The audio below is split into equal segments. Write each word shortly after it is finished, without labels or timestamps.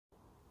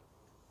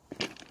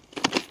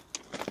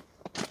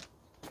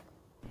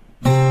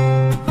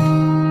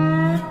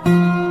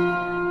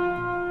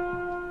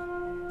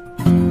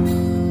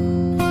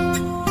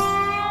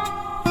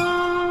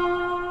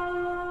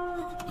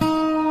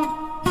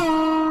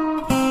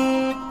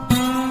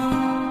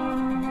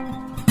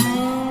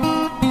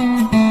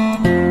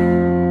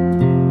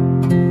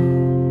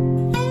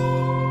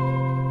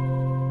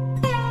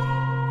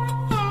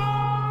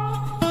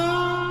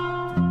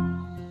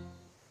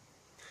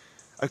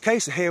Okay,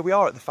 so here we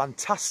are at the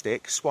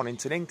fantastic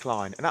Swannington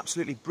Incline, an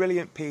absolutely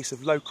brilliant piece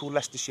of local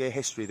Leicestershire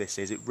history this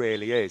is, it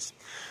really is.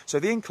 So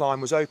the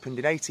incline was opened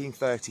in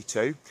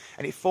 1832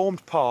 and it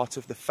formed part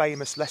of the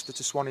famous Leicester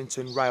to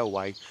Swannington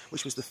Railway,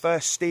 which was the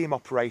first steam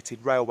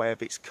operated railway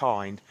of its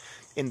kind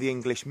in the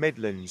English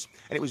Midlands,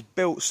 and it was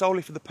built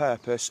solely for the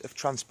purpose of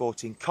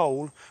transporting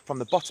coal from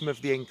the bottom of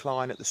the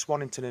incline at the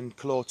Swannington and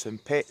Clawton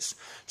pits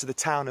to the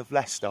town of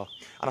Leicester.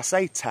 And I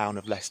say town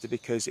of Leicester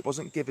because it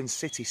wasn't given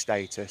city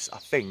status, I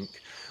think,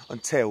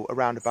 until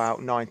around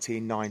about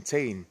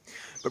 1919.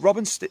 But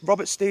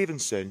Robert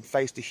Stephenson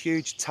faced a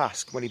huge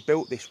task when he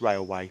built this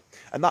railway,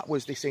 and that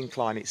was this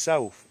incline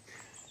itself.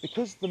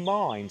 Because the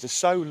mines are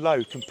so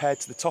low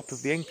compared to the top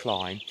of the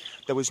incline,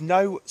 there was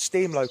no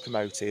steam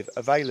locomotive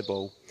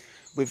available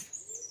with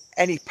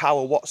any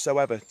power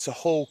whatsoever to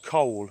haul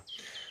coal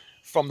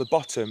from the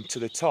bottom to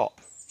the top.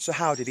 So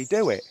how did he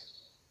do it?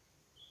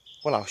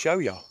 Well, I'll show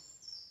you.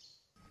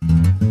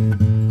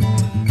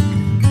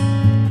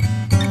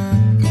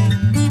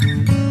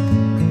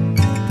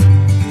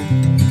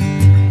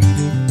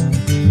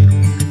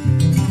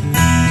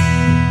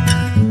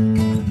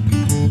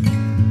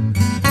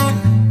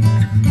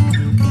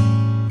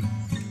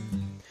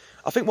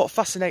 I think what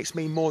fascinates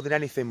me more than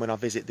anything when I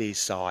visit these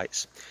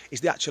sites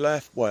is the actual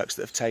earthworks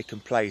that have taken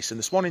place, and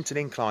the Swannington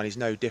Incline is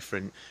no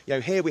different. You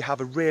know, here we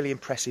have a really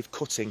impressive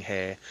cutting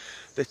here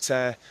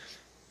that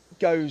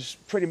goes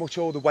pretty much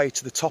all the way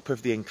to the top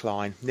of the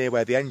incline, near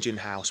where the engine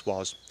house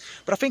was.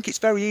 But I think it's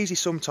very easy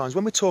sometimes,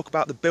 when we talk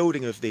about the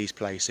building of these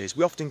places,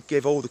 we often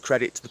give all the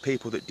credit to the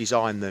people that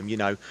designed them, you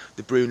know,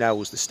 the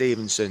Brunels, the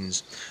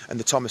Stephensons and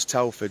the Thomas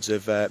Telfords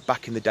of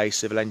back in the day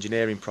civil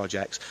engineering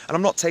projects. And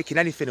I'm not taking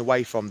anything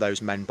away from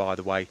those men, by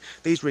the way.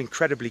 These were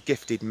incredibly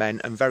gifted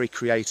men and very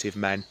creative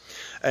men,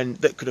 and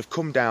that could have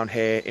come down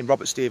here, in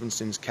Robert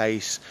Stephenson's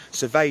case,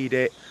 surveyed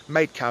it,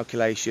 made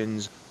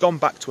calculations, gone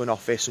back to an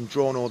office and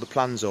drawn all the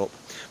plans up.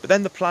 But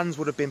then the plans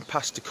would have been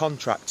passed to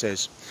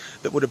contractors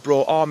that would have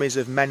brought armies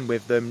of men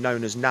with them,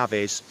 known as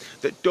navvies,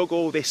 that dug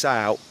all this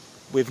out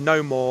with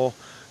no more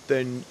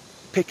than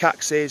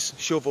pickaxes,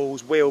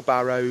 shovels,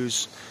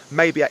 wheelbarrows,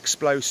 maybe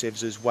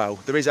explosives as well.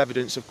 There is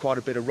evidence of quite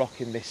a bit of rock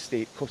in this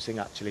steep cutting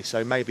actually,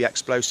 so maybe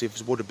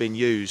explosives would have been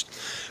used.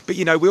 But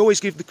you know, we always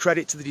give the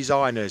credit to the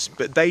designers,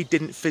 but they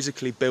didn't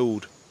physically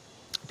build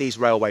these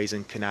railways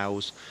and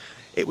canals.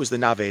 It was the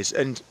navvies,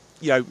 and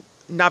you know,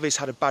 navvies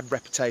had a bad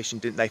reputation,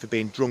 didn't they, for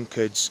being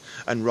drunkards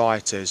and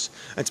rioters.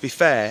 And to be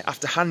fair,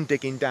 after hand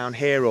digging down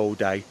here all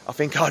day, I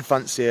think I'd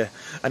fancy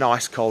an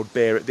ice cold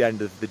beer at the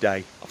end of the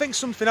day. I think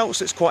something else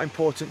that's quite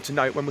important to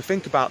note when we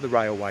think about the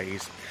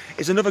railways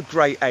is another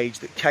great age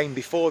that came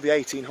before the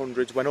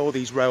 1800s, when all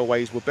these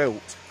railways were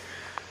built.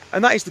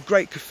 And that is the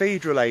great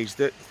cathedral age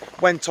that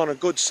went on a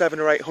good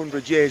 700 or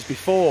 800 years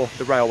before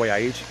the railway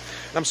age.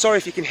 And I'm sorry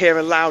if you can hear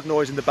a loud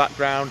noise in the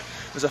background.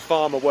 There's a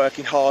farmer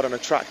working hard on a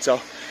tractor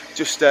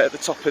just at the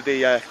top of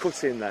the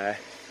cutting there.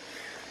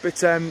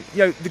 But you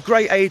know, the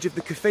great age of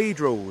the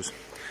cathedrals.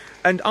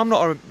 And I'm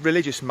not a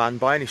religious man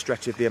by any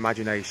stretch of the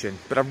imagination,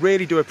 but I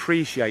really do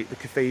appreciate the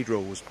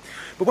cathedrals.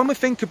 But when we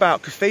think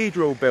about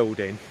cathedral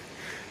building,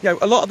 you know,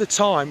 a lot of the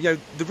time, you know,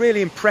 the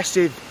really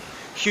impressive,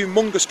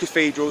 humongous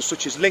cathedrals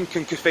such as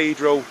Lincoln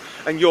Cathedral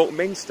and York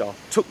Minster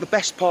took the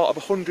best part of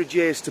 100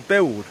 years to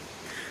build.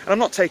 And I'm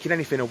not taking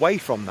anything away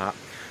from that.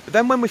 But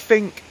then when we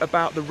think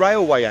about the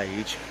railway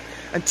age,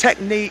 and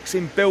techniques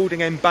in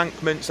building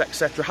embankments,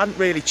 etc., hadn't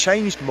really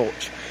changed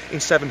much in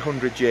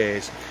 700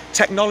 years.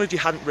 Technology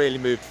hadn't really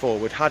moved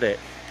forward, had it?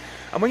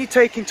 And when you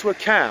take into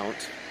account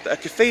that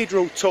a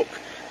cathedral took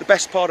the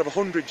best part of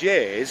 100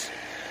 years,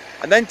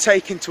 and then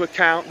take into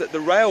account that the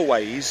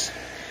railways,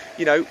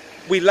 you know,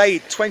 we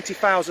laid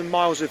 20,000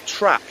 miles of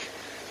track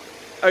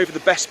over the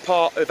best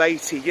part of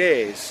 80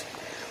 years,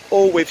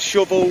 all with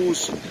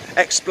shovels,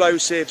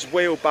 explosives,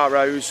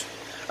 wheelbarrows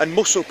and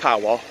muscle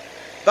power.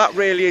 That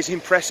really is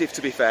impressive,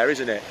 to be fair,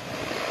 isn't it?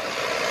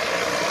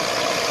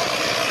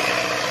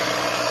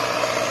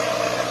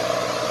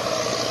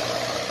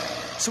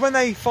 So when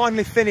they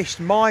finally finished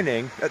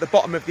mining at the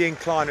bottom of the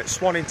incline at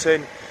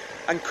Swannington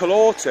and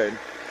Clawton,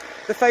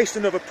 they faced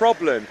another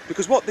problem,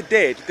 because what they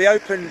did, they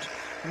opened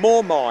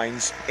more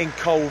mines in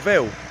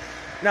Coalville.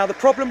 Now the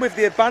problem with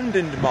the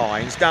abandoned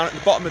mines down at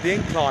the bottom of the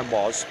incline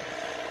was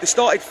they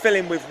started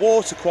filling with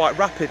water quite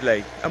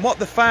rapidly, and what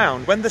they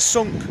found, when they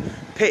sunk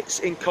pits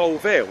in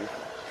Coalville,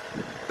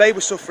 they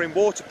were suffering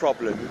water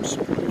problems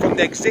from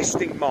the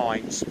existing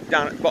mines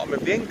down at the bottom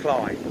of the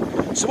incline.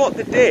 So what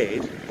they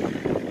did,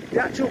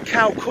 the actual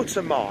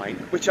Calcutta mine,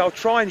 which I'll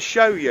try and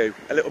show you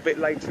a little bit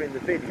later in the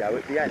video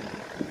at the end,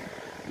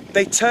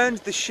 they turned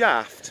the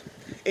shaft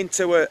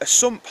into a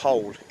sump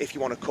hole, if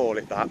you want to call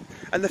it that,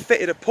 and they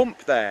fitted a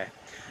pump there.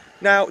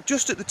 Now,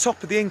 just at the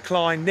top of the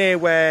incline, near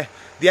where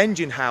the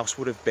engine house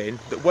would have been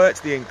that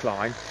worked the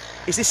incline,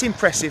 is this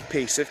impressive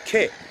piece of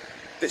kit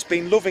that's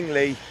been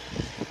lovingly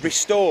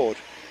restored.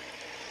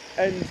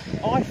 And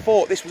I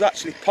thought this was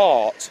actually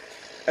part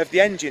of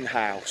the engine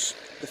house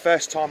the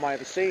first time I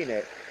ever seen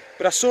it.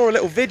 But I saw a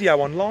little video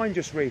online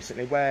just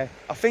recently where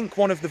I think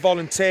one of the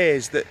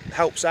volunteers that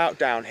helps out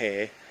down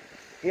here,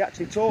 he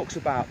actually talks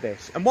about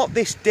this. And what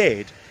this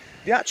did,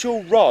 the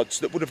actual rods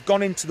that would have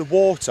gone into the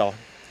water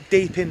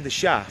deep in the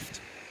shaft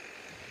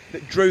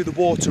that drew the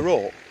water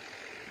up,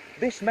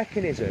 this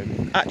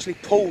mechanism actually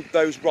pulled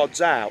those rods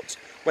out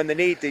when they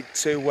needed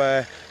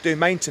to do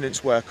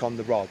maintenance work on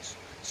the rods.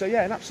 So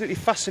yeah, an absolutely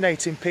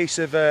fascinating piece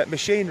of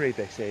machinery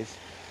this is,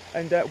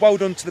 and well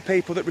done to the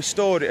people that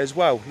restored it as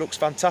well. Looks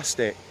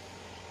fantastic.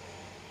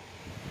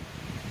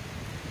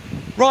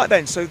 Right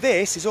then, so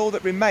this is all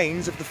that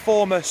remains of the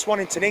former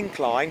Swannington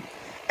Incline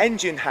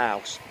engine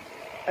house,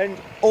 and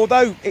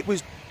although it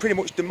was pretty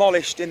much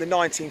demolished in the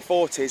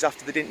 1940s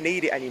after they didn't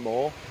need it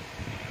anymore,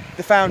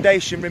 the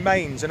foundation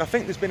remains, and I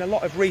think there's been a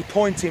lot of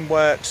repointing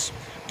works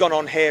gone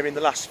on here in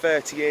the last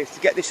 30 years to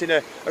get this in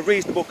a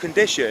reasonable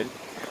condition.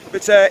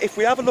 But if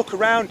we have a look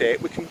around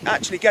it, we can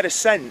actually get a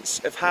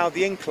sense of how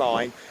the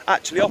incline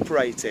actually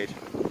operated.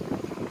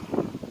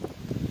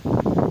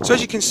 So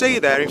as you can see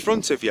there in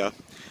front of you,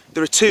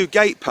 there are two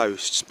gate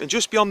posts, and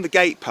just beyond the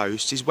gate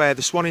posts is where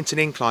the Swannington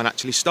Incline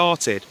actually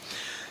started.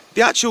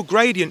 The actual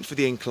gradient for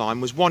the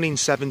incline was 1 in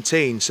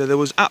 17, so there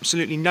was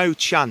absolutely no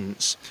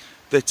chance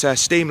that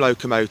steam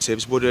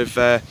locomotives would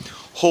have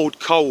hauled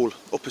coal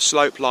up a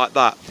slope like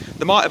that.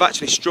 They might have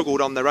actually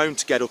struggled on their own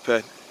to get up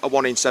a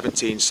 1 in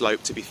 17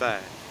 slope, to be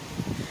fair.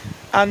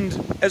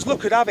 And as luck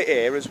could have it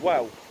here as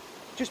well,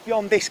 just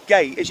beyond this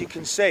gate, as you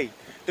can see,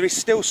 there is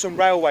still some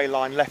railway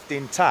line left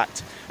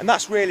intact, and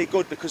that's really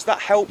good because that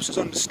helps us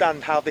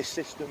understand how this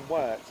system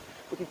works.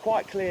 We can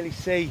quite clearly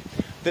see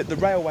that the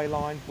railway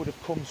line would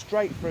have come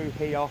straight through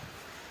here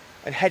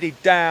and headed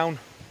down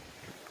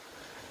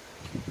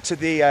to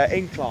the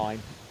incline.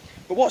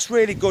 But what's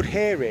really good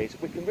here is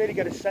we can really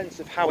get a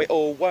sense of how it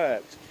all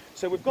worked.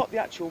 So we've got the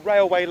actual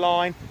railway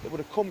line that would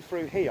have come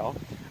through here,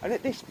 and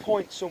at this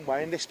point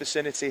somewhere in this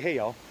vicinity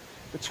here,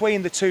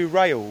 between the two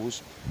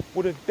rails,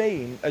 would have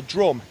been a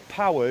drum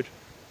powered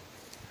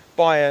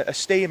by a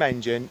steam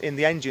engine in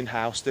the engine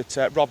house that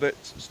Robert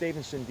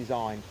Stephenson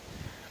designed.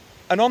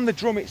 And on the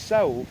drum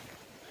itself,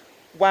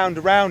 wound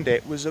around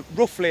it, was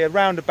roughly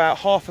around about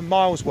half a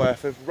mile's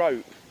worth of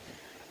rope.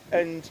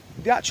 And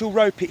the actual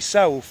rope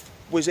itself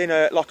was in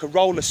like a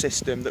roller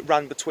system that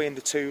ran between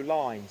the two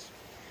lines.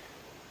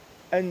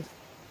 And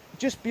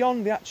just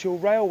beyond the actual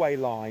railway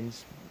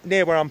lines,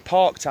 near where I'm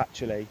parked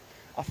actually,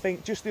 I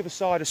think just the other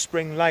side of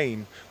Spring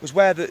Lane was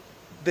where the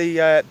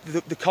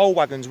coal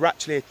wagons were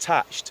actually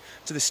attached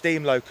to the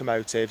steam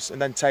locomotives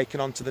and then taken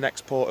on to the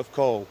next port of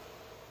call.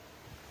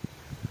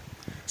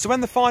 So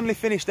when they finally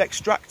finished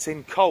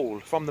extracting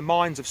coal from the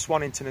mines of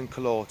Swannington and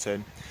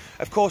Coalfields,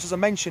 of course, as I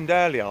mentioned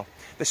earlier,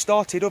 they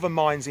started other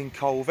mines in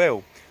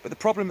Coalville, but the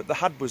problem that they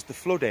had was the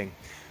flooding.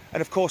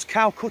 And of course,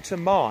 Calcutta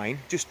Mine,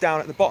 just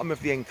down at the bottom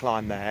of the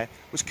incline there,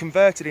 was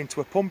converted into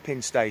a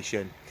pumping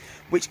station,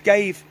 which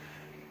gave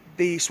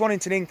the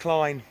Swannington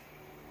Incline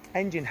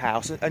engine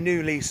house a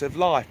new lease of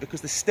life, because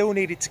they still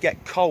needed to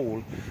get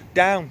coal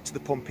down to the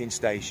pumping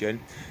station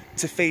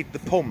to feed the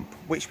pump,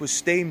 which was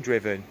steam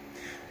driven.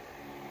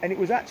 And it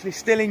was actually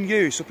still in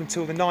use up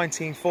until the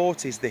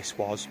 1940s, this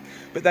was.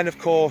 But then, of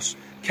course,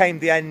 came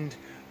the end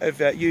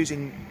of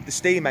using the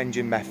steam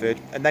engine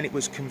method, and then it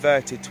was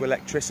converted to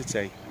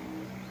electricity.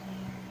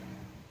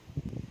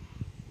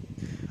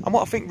 And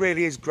what I think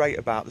really is great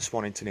about the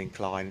Swannington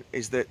Incline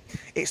is that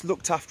it's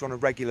looked after on a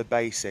regular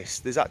basis.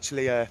 There's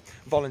actually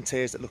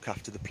volunteers that look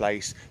after the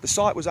place. The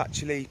site was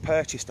actually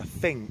purchased, I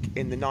think,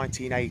 in the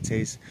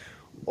 1980s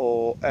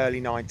or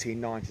early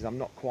 1990s, I'm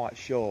not quite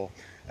sure.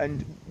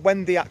 And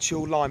when the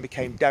actual line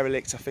became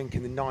derelict, I think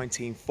in the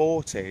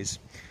 1940s,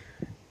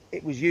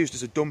 it was used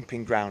as a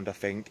dumping ground, I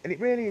think. And it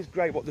really is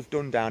great what they've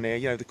done down here.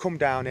 You know, they come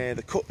down here,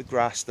 they cut the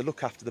grass, they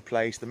look after the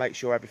place, they make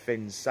sure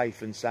everything's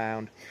safe and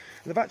sound.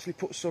 And they've actually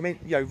put some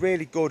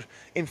really good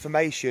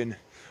information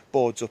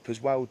boards up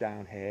as well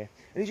down here.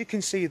 And as you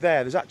can see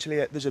there, there's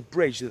actually there's a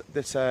bridge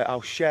that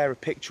I'll share a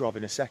picture of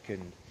in a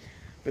second.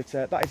 But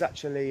that is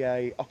actually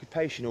a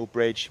occupational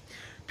bridge,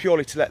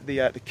 purely to let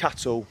the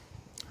cattle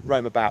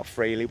roam about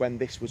freely when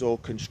this was all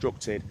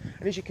constructed.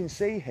 And as you can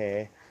see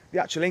here, the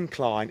actual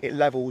incline, it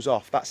levels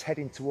off. That's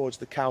heading towards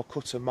the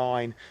Calcutta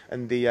mine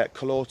and the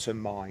Coalfields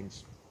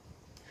mines.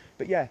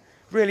 But yeah,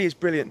 really is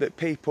brilliant that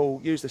people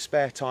use their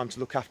spare time to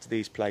look after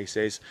these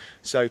places,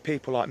 so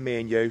people like me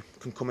and you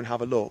can come and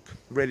have a look.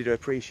 Really do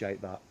appreciate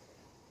that.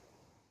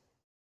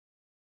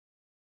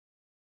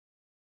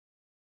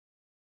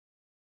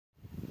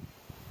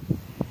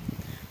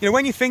 You know,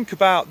 when you think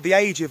about the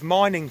age of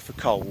mining for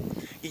coal,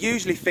 you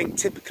usually think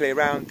typically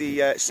around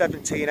the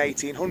 17,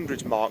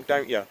 1800s mark,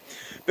 don't you?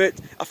 But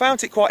I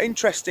found it quite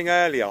interesting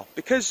earlier,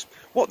 because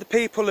what the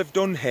people have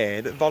done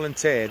here that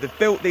volunteer, they've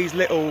built these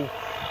little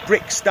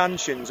brick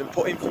stanchions and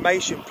put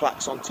information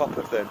plaques on top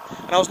of them.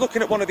 And I was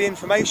looking at one of the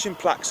information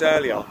plaques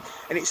earlier,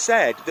 and it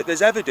said that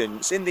there's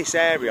evidence in this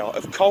area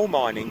of coal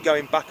mining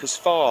going back as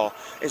far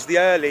as the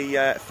early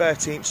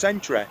 13th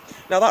century.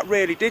 Now that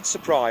really did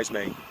surprise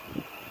me.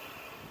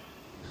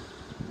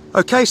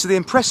 Okay, so the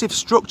impressive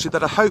structure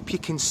that I hope you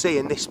can see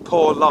in this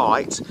poor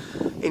light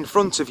in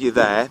front of you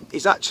there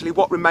is actually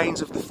what remains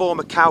of the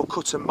former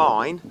Calcutta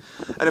mine.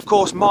 And of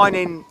course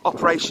mining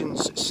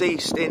operations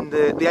ceased in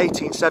the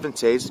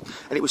 1870s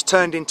and it was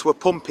turned into a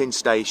pumping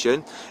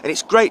station, and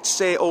it's great to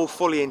see it all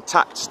fully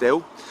intact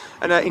still.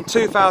 And in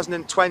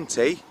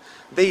 2020,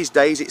 these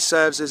days it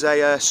serves as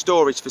a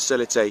storage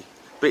facility,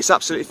 but it's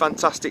absolutely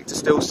fantastic to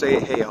still see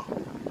it here.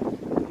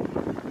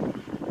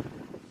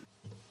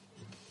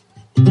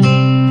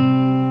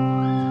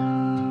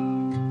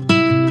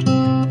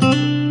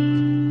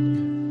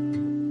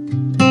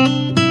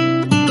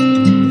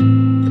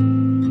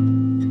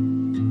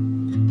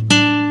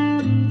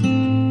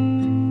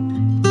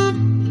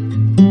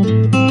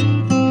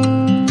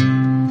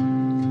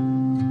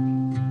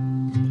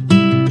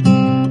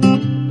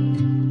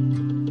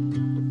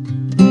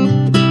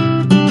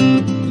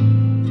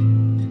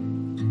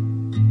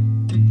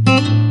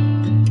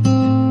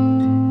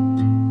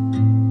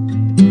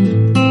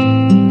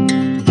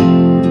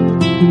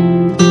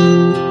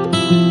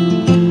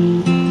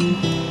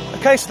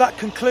 Okay, so that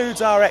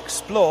concludes our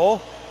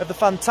explore of the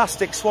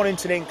fantastic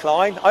Swannington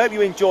Incline. I hope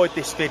you enjoyed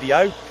this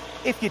video.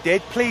 If you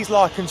did, please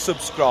like and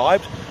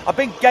subscribe. I've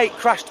been gate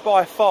crashed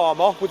by a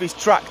farmer with his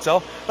tractor.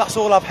 That's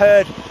all I've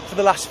heard for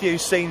the last few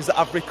scenes that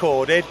I've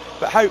recorded,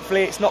 but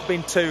hopefully it's not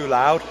been too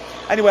loud.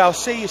 Anyway, I'll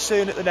see you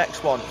soon at the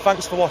next one.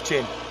 Thanks for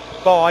watching.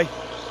 Bye.